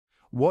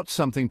What's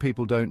something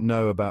people don't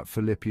know about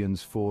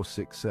Philippians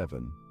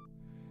 4:6-7?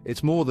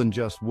 It's more than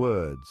just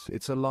words,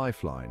 it's a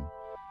lifeline.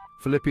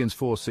 Philippians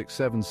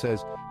 4:6-7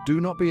 says, "Do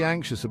not be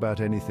anxious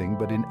about anything,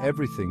 but in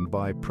everything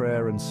by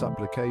prayer and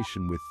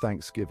supplication with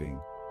thanksgiving.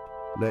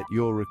 Let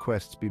your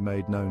requests be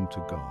made known to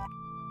God.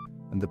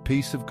 And the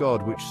peace of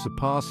God, which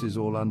surpasses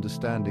all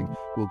understanding,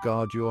 will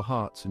guard your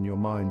hearts and your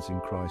minds in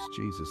Christ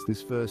Jesus."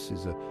 This verse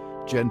is a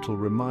gentle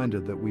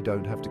reminder that we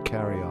don't have to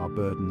carry our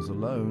burdens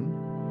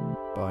alone.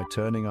 By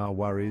turning our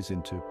worries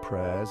into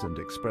prayers and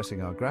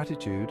expressing our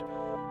gratitude,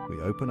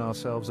 we open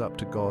ourselves up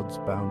to God's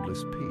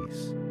boundless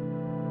peace.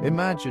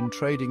 Imagine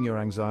trading your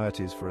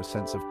anxieties for a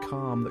sense of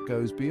calm that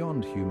goes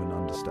beyond human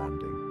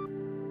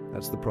understanding.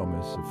 That's the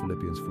promise of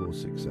Philippians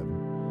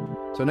 4:6-7.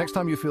 So next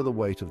time you feel the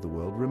weight of the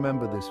world,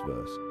 remember this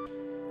verse.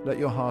 Let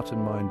your heart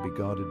and mind be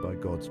guarded by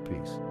God's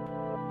peace.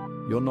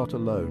 You're not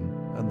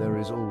alone, and there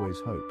is always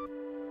hope.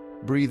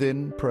 Breathe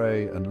in,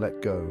 pray, and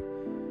let go.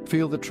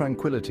 Feel the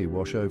tranquility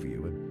wash over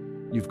you, and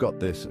you've got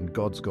this, and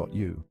God's got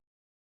you.